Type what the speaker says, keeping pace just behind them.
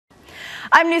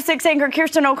I'm News 6 anchor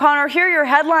Kirsten O'Connor. Here are your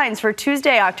headlines for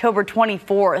Tuesday, October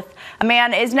 24th. A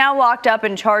man is now locked up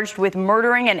and charged with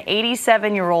murdering an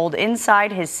 87-year-old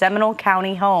inside his Seminole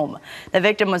County home. The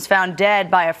victim was found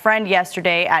dead by a friend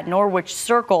yesterday at Norwich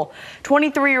Circle.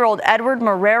 23-year-old Edward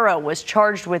Marrero was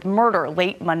charged with murder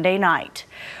late Monday night.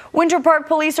 Winter Park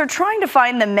police are trying to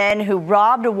find the men who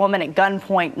robbed a woman at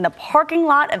gunpoint in the parking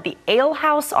lot of the Ale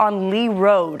House on Lee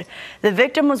Road. The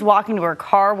victim was walking to her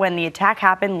car when the attack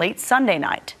happened late Sunday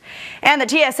night. And the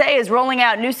TSA is rolling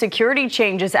out new security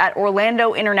changes at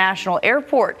Orlando International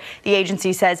Airport. The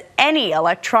agency says any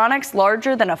electronics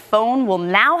larger than a phone will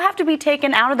now have to be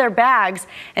taken out of their bags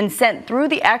and sent through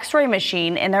the X-ray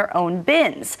machine in their own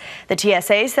bins. The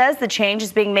TSA says the change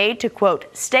is being made to, quote,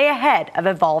 stay ahead of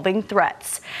evolving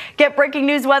threats. Get breaking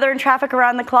news, weather, and traffic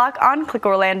around the clock on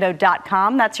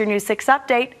clickorlando.com. That's your News 6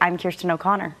 update. I'm Kirsten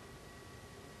O'Connor.